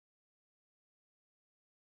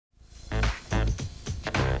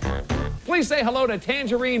Please say hello to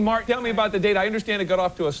Tanjareen Martin. Tell me about the date. I understand it got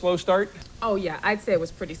off to a slow start. Oh, yeah, I'd say it was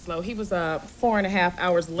pretty slow. He was 4.5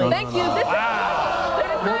 hours late. Thank you. This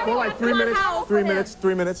is more like 3 minutes. 3 minutes.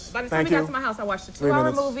 3 minutes. By the time we got to my house, I watched a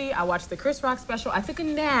 2-hour movie. I watched the Chris Rock special. I took a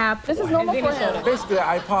nap. This is normal for him. Basically,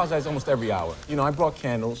 I apologize almost every hour. You know, I brought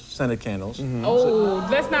candles, scented candles. Oh,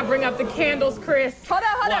 let's not bring up the candles, Chris. Hold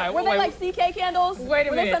on. Were they like CK candles? Wait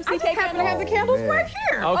a minute. Were they some CK candles? I have the candles right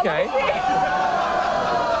here. Okay.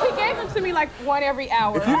 He gave them to me like one every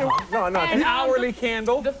hour. An hourly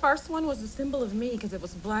candle. The first one was a symbol of me because it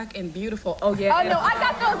was black and beautiful. Oh, yeah. Oh, no, I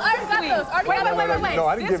got those. I already got those. Wait. No,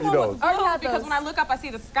 I didn't give you those. Because when I look up, I see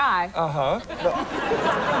the sky.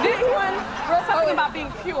 This one, We're talking about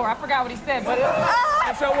being pure. I forgot what he said, but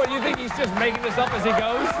And so what, you think he's just making this up as he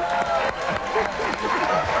goes?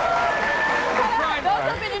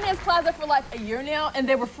 those have been in his closet for like a year now, and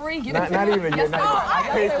they were free. Not even yet. I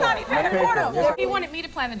paid for it. he wanted me to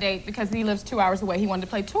plan the date because he lives 2 hours away. He wanted to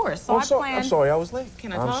play tourist, so I planned. I'm sorry, I was late.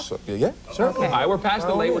 Can I talk? Yeah, sure. Okay. All right, we're past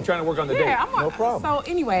the late. We're trying to work on the date. No problem. So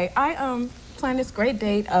anyway, I planned this great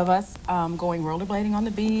date of us going rollerblading on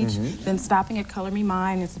the beach, then stopping at Color Me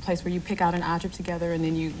Mine. It's a place where you pick out an object together and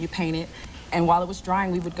then you paint it. And while it was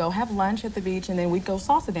drying, we would go have lunch at the beach, and then we'd go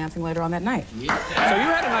salsa dancing later on that night. So you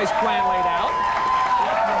had a nice plan laid out.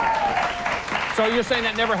 So you're saying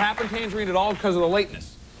that never happened, Tanjareen, at all because of the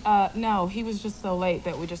lateness? No, he was just so late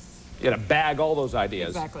that we just... You had to bag all those ideas.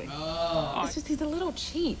 Exactly. It's just he's a little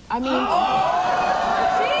cheap. I mean...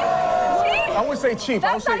 Cheap? I wouldn't say cheap.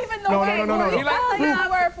 That's not even the word. No. He likes the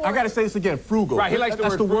word for it. I gotta say this again, frugal. Right, he likes the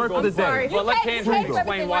word frugal. That's the word for the Sorry. day. Well, let Tanjareen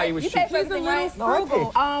explain why he was cheap. He's a little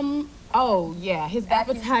frugal. Oh, yeah, his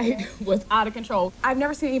appetite was out of control. I've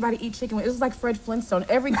never seen anybody eat chicken. It was like Fred Flintstone.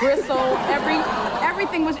 Every gristle,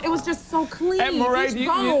 everything was, it was just so clean. And Murray, do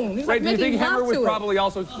you think Hemmer was probably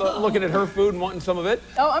also looking at her food and wanting some of it?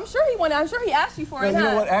 Oh, I'm sure he wanted. I'm sure he asked you for it. You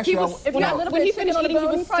know what? Actually, when he finished eating, he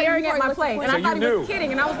was staring at my plate, and I thought he was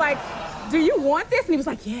kidding, and I was like, do you want this? And he was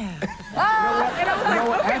like, yeah. And I was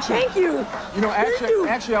like, okay, thank you. You know,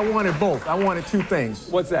 actually, I wanted both. I wanted two things.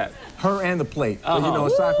 What's that? Her and the plate. But, you know,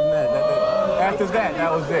 aside from that, after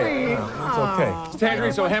that was it. That's okay.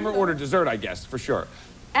 Tanjareen, so Hemmer ordered dessert, I guess, for sure.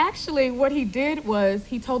 Actually, what he did was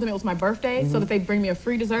he told them it was my birthday so that they'd bring me a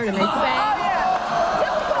free dessert, and they sang.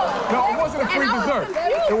 No, it wasn't a free dessert.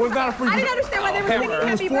 It was not a free dessert. I didn't understand why they were singing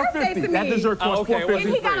happy birthday to me. That dessert cost $4.50. And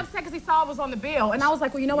he got upset because he saw it was on the bill. And I was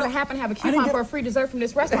like, well, you know what? I happen to have a coupon for a free dessert from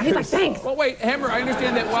this restaurant. He's like, thanks. Well, wait, Hemmer, I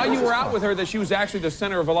understand that while you were out with her, that she was actually the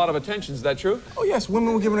center of a lot of attention. Is that true? Oh, yes.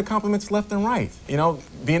 Women were giving her compliments left and right. You know,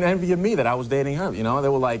 being envy of me that I was dating her. You know, they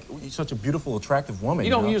were like, you're such a beautiful, attractive woman.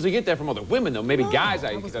 You don't usually get that from other women, though. Maybe guys,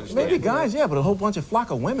 I could understand. Maybe guys, yeah, but a whole bunch of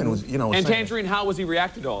flock of women was, you know. And Tanjareen, how was he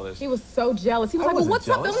reacting to all this? He was so jealous. He was like, well, what's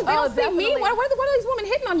up? They don't see me. What are these women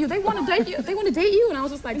hitting on you? They want to date you. They want to date you. And I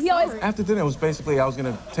was just like, sorry. After dinner, it was basically, I was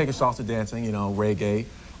going to take her salsa dancing, you know, reggae,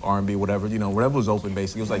 R&B, whatever, you know, whatever was open,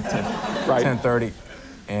 basically. It was like 10:30.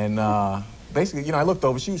 And basically, you know, I looked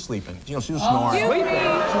over, she was sleeping. You know, she was snoring.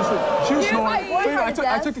 She was snoring. So, you know,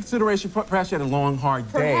 I took consideration, perhaps she had a long, hard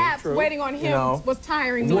day. Perhaps waiting on him was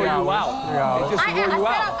tiring me. Wore you out. It just wore you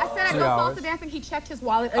out. I said I'd go salsa dancing. He checked his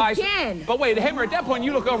wallet again. But wait, Hemmer, at that point,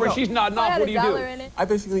 you look over and she's nodding off. What do you do? I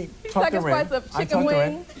basically tucked her in. I tucked her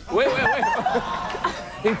in. Wait.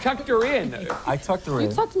 He tucked her in. I tucked her in.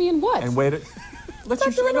 You tucked me in what? And waited. Let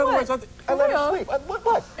you sleep. In other words, I let her sleep.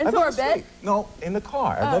 What? Into her bed? No, in the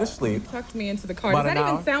car. I let her sleep. You tucked me into the car. Does that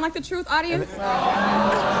even sound like the truth, audience?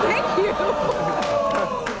 Thank you.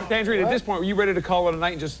 Tanjareen, at this point, were you ready to call it a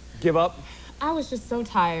night and just give up? I was just so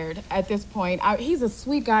tired at this point. He's a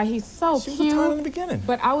sweet guy. He's so cute. She was tired in the beginning.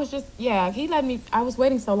 But I was just, he let me, I was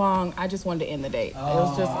waiting so long, I just wanted to end the date. It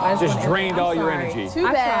was just, I just drained all your energy. Too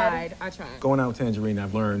bad. I tried. Going out with Tanjareen,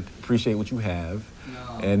 I've learned to appreciate what you have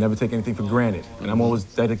and never take anything for granted. And I'm always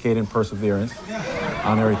dedicated in perseverance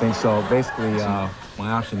on everything. So basically,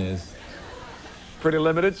 my option is pretty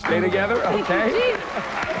limited. Stay together, okay?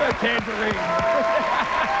 Tanjareen.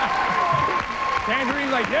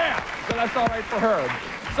 Tanjareen's like, yeah. So that's all right for her.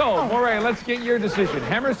 So, Murray, let's get your decision.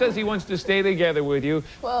 Hemmer says he wants to stay together with you.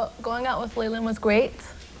 Well, going out with Leland was great,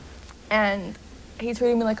 and he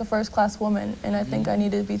treated me like a first-class woman, and I think I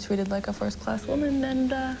need to be treated like a first-class woman, and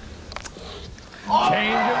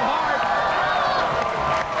Change of heart.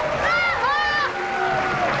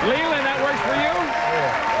 Leland, that works for you?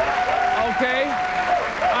 Yeah. Okay.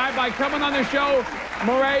 All right, by coming on the show,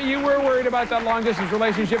 Murray, you were worried about that long-distance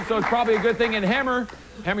relationship, so it's probably a good thing. And Hemmer,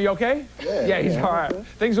 you okay? Yeah, he's all right.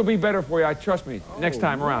 Things will be better for you, trust me, next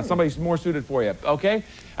time around. Somebody's more suited for you, okay?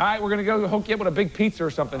 All right, we're going to go hook you up with a big pizza or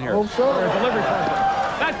something here. Oh, sure. Or a delivery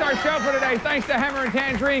person. That's our show for today. Thanks to Hammer and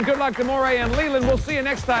Tangerine. Good luck to Moray and Leland. We'll see you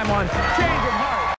next time on Change of Heart.